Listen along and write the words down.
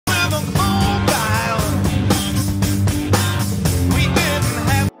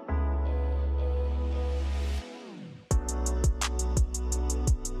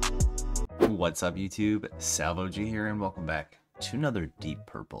What's up YouTube? SalvoG here and welcome back to another Deep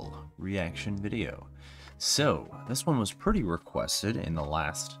Purple reaction video. So, this one was pretty requested in the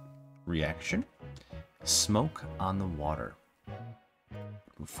last reaction. Smoke on the Water.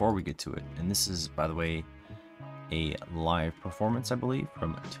 Before we get to it, and this is, by the way, a live performance, I believe,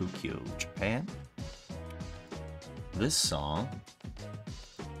 from Tokyo, Japan. This song,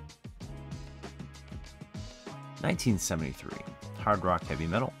 1973, hard rock heavy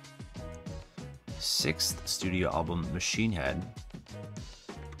metal. 6th studio album, Machine Head.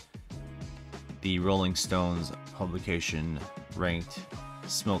 The Rolling Stones publication ranked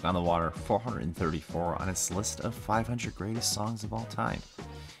Smoke on the Water 434 on its list of 500 greatest songs of all time.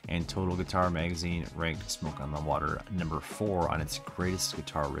 And Total Guitar Magazine ranked Smoke on the Water number 4 on its greatest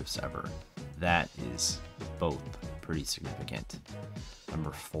guitar riffs ever. That is both pretty significant.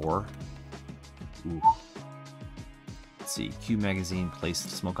 Number 4. Ooh. Let's see, Q Magazine placed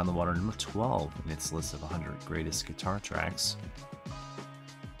Smoke on the Water number 12 in its list of 100 greatest guitar tracks.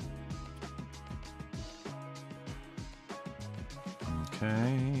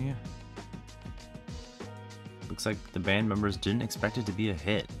 Okay. Looks like the band members didn't expect it to be a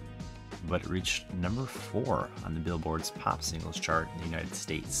hit, but it reached number 4 on the Billboard's pop singles chart in the United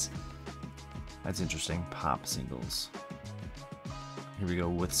States. That's interesting, pop singles. Here we go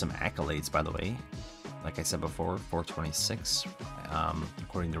with some accolades, by the way. Like I said before, 426,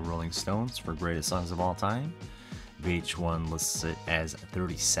 according to Rolling Stones, for greatest songs of all time. VH1 lists it as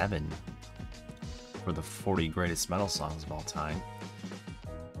 37 for the 40 greatest metal songs of all time.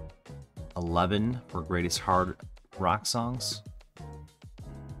 11 for greatest hard rock songs.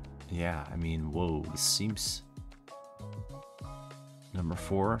 Yeah, I mean, whoa, this seems... Number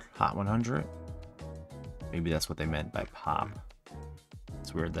 4, Hot 100. Maybe that's what they meant by pop.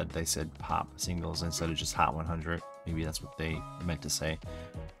 It's weird that they said pop singles instead of just Hot 100. Maybe that's what they meant to say.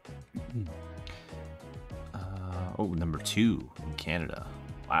 Oh, number 2 in Canada.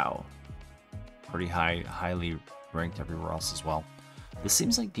 Wow. Pretty highly ranked everywhere else as well. This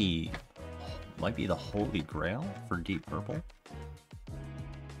seems like might be the holy grail for Deep Purple.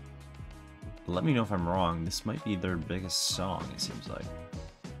 Let me know if I'm wrong. This might be their biggest song, it seems like.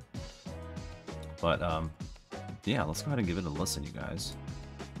 But, yeah, let's go ahead and give it a listen, you guys.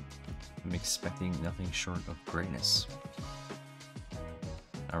 I'm expecting nothing short of greatness.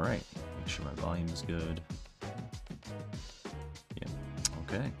 Alright, make sure my volume is good. Yeah,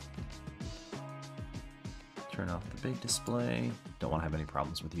 okay. Turn off the big display. Don't want to have any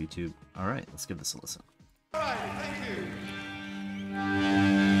problems with YouTube. Alright, let's give this a listen. Alright, thank you.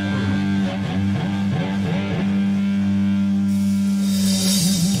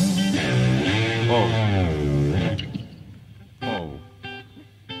 Whoa.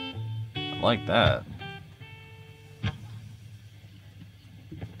 I like that.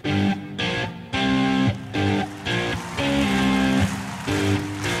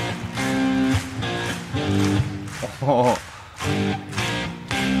 Oh.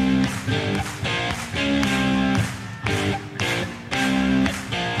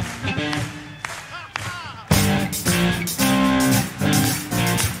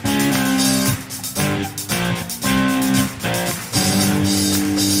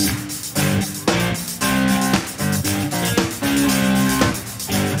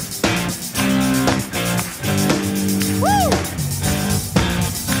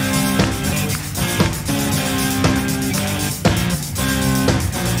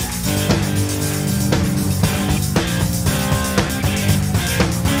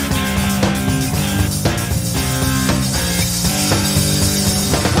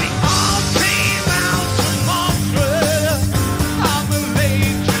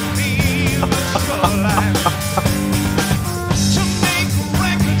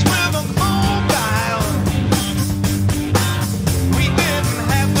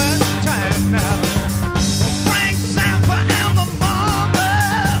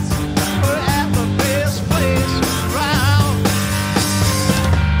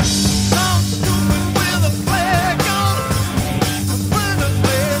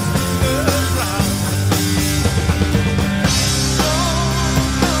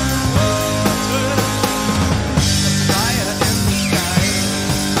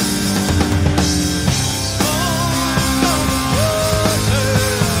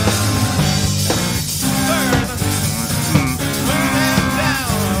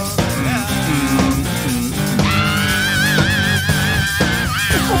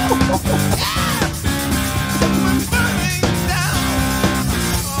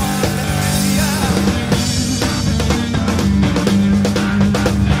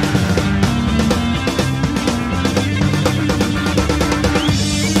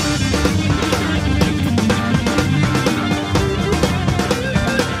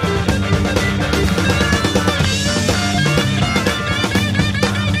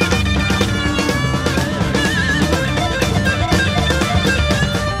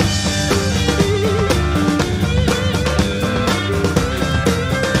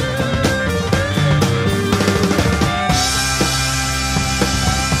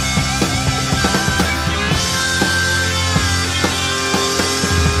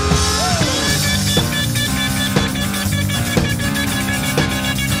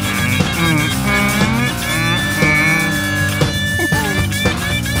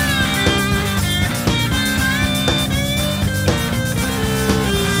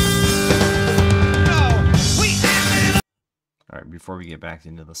 before we get back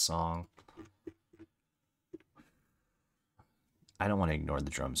into the song. I don't want to ignore the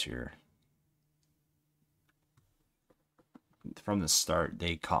drums here. From the start,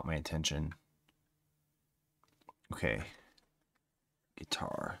 they caught my attention. Okay.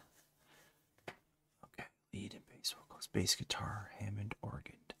 Guitar. Okay. Lead and bass vocals. Bass guitar, Hammond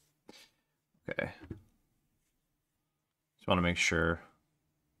organ. Okay. Just want to make sure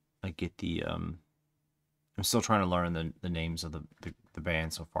I get the I'm still trying to learn the names of the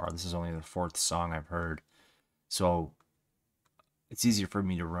band so far. This is only the 4th song I've heard. So it's easier for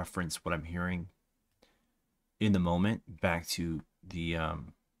me to reference what I'm hearing in the moment back to the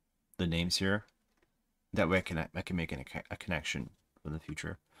names here. That way I can make a connection for the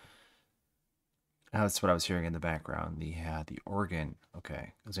future. That's what I was hearing in the background. The organ.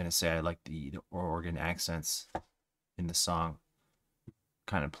 Okay, I was gonna say I like the organ accents in the song.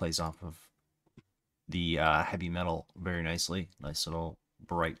 Kind of plays off of the heavy metal very nicely. Nice little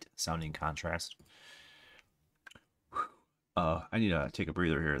bright sounding contrast. I need to take a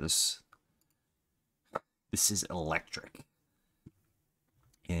breather here. This is electric,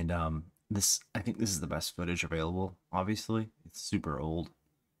 and I think this is the best footage available. Obviously, it's super old.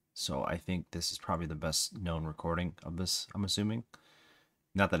 So I think this is probably the best known recording of this, I'm assuming.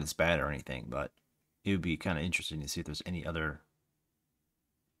 Not that it's bad or anything, but it would be kind of interesting to see if there's any other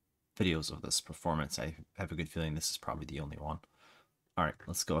videos of this performance. I have a good feeling this is probably the only one. All right,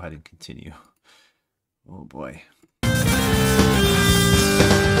 let's go ahead and continue. Oh boy.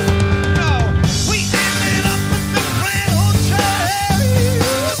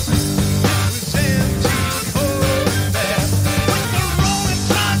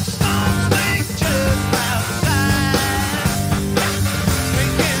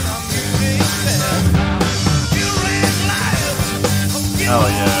 Oh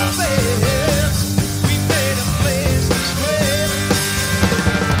yeah.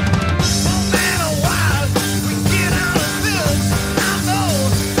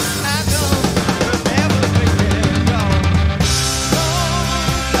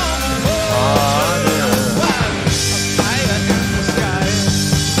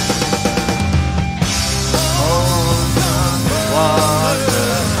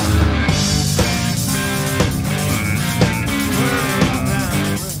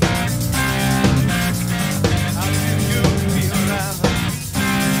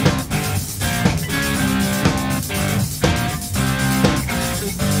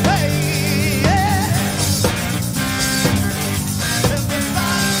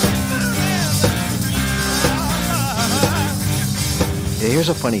 Here's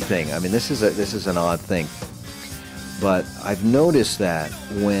a funny thing. I mean, this is an odd thing, but I've noticed that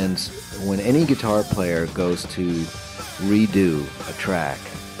when any guitar player goes to redo a track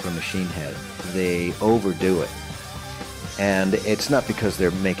from Machine Head, they overdo it. And it's not because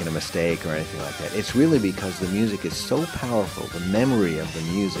they're making a mistake or anything like that. It's really because the music is so powerful, the memory of the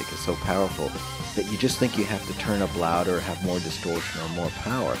music is so powerful that you just think you have to turn up louder, have more distortion or more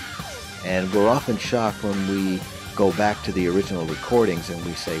power. And we're often shocked when we go back to the original recordings and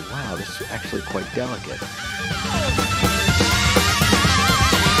we say, wow, this is actually quite delicate.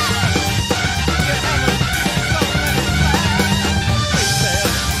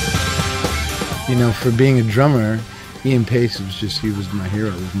 You know, for being a drummer, Ian Pace he was my hero,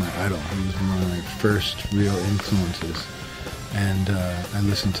 he was my idol. He was one of my first real influences. And I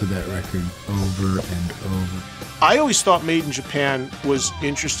listened to that record over and over. I always thought Made in Japan was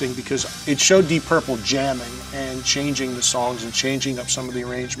interesting because it showed Deep Purple jamming and changing the songs and changing up some of the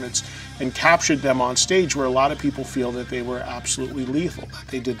arrangements and captured them on stage where a lot of people feel that they were absolutely lethal, that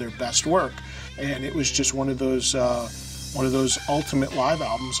they did their best work. And it was just one of those ultimate live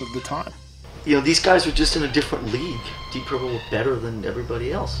albums of the time. You know, these guys were just in a different league. Deep Purple were better than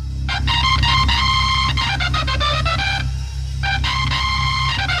everybody else.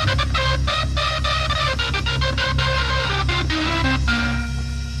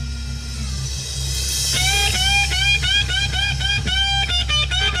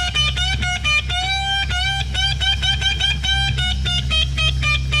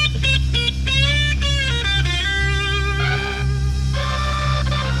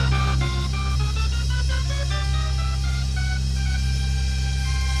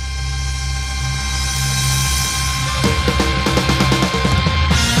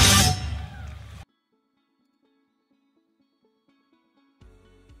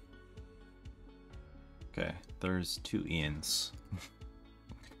 Okay, there's two Ians.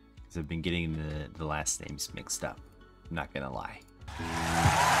 Because I've been getting the last names mixed up. I'm not gonna lie.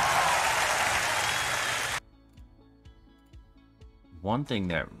 One thing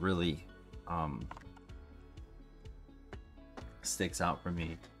that really sticks out for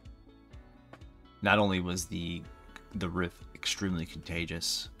me. Not only was the riff extremely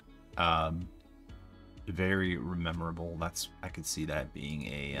contagious, very memorable. I could see that being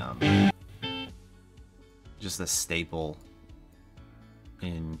a just a staple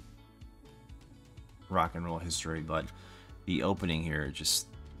in rock and roll history. But the opening here just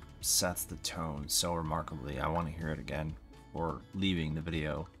sets the tone so remarkably. I want to hear it again before leaving the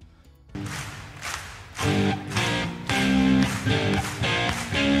video.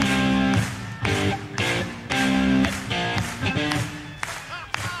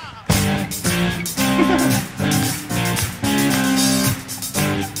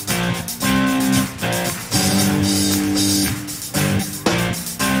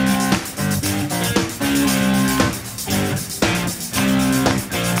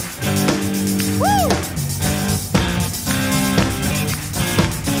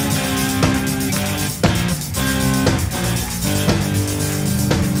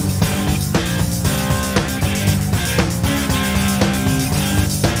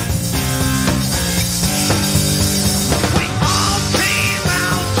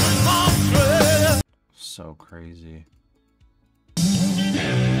 So crazy.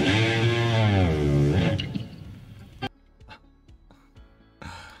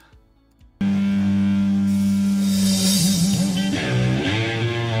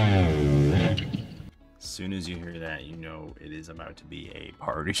 As soon as you hear that, you know it is about to be a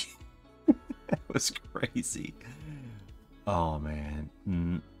party. That was crazy. Oh man.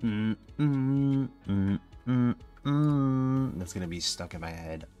 That's gonna be stuck in my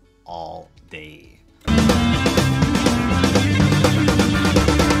head all day.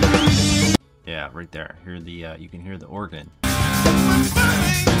 Yeah, right there. Hear the you can hear the organ.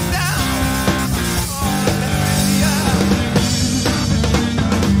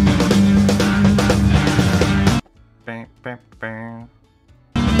 Bang, bang, bang.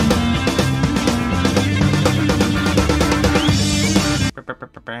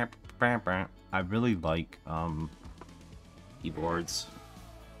 I really like keyboards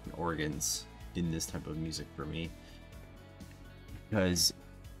and organs in this type of music for me, because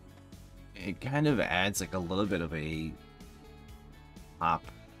it kind of adds like a little bit of a pop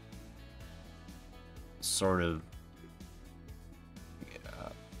sort of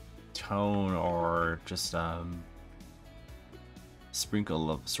tone, or just sprinkle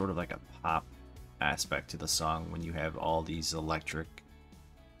of sort of like a pop aspect to the song when you have all these electric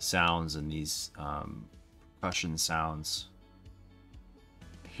sounds and these percussion sounds.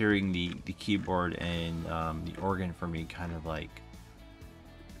 Hearing the keyboard and the organ for me kind of like,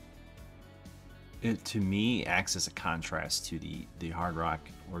 it to me acts as a contrast to the hard rock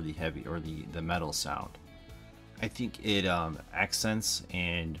or the heavy or the metal sound. I think it accents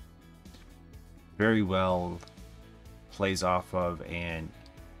and very well plays off of, and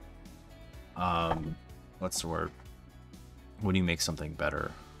what's the word when you make something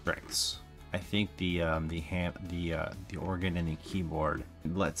better, strengths. I think the organ and the keyboard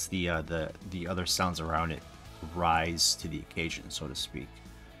lets the other sounds around it rise to the occasion, so to speak.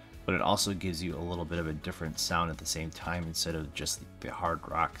 But it also gives you a little bit of a different sound at the same time, instead of just the hard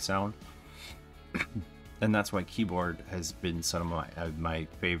rock sound. And that's why keyboard has been some of my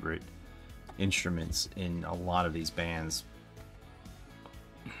favorite instruments in a lot of these bands,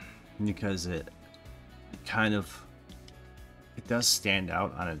 because it does stand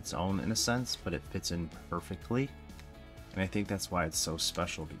out on its own in a sense, but it fits in perfectly. And I think that's why it's so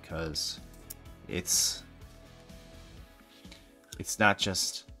special, because it's not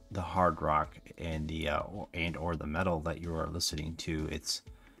just the hard rock and or the metal that you are listening to, it's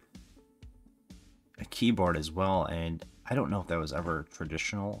a keyboard as well. And I don't know if that was ever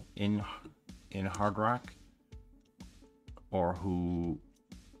traditional in hard rock, or who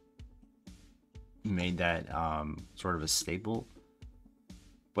made that sort of a staple,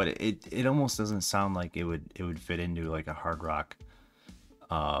 but it almost doesn't sound like it would fit into like a hard rock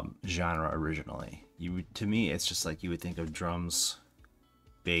genre originally. To me, it's just like you would think of drums,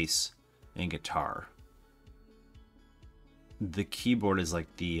 bass, and guitar. The keyboard is like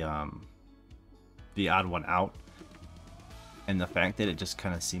the odd one out, and the fact that it just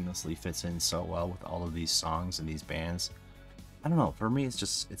kind of seamlessly fits in so well with all of these songs and these bands, I don't know, for me it's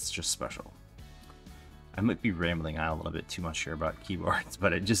just special. I might be rambling on a little bit too much here about keyboards,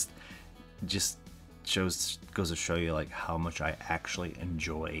 but it just goes to show you like how much I actually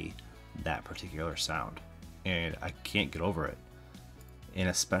enjoy that particular sound, and I can't get over it. And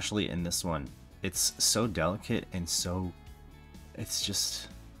especially in this one, it's so delicate, and so it's just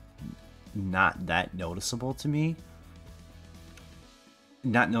not that noticeable to me.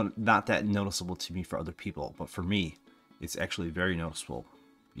 Not that noticeable to me for other people, but for me, it's actually very noticeable,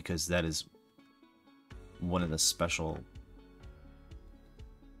 because that is one of the special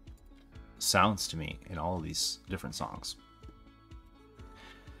sounds to me in all of these different songs.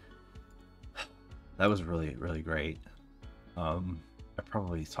 That was really, really great. I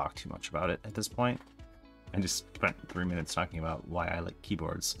probably talked too much about it at this point. I just spent 3 minutes talking about why I like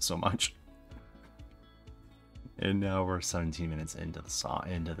keyboards so much. And now we're 17 minutes into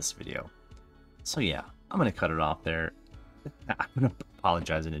this video. So yeah, I'm gonna cut it off there. I'm gonna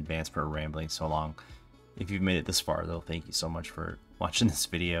apologize in advance for rambling so long. If you've made it this far though, thank you so much for watching this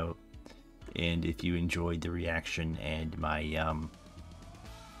video. And if you enjoyed the reaction and my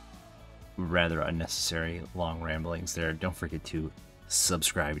rather unnecessary long ramblings there, don't forget to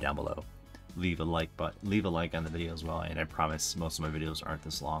subscribe down below. Leave a like on the video as well, and I promise most of my videos aren't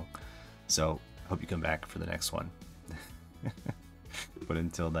this long. So hope you come back for the next one. But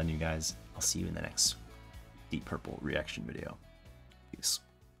until then, you guys, I'll see you in the next Deep Purple reaction video. Peace.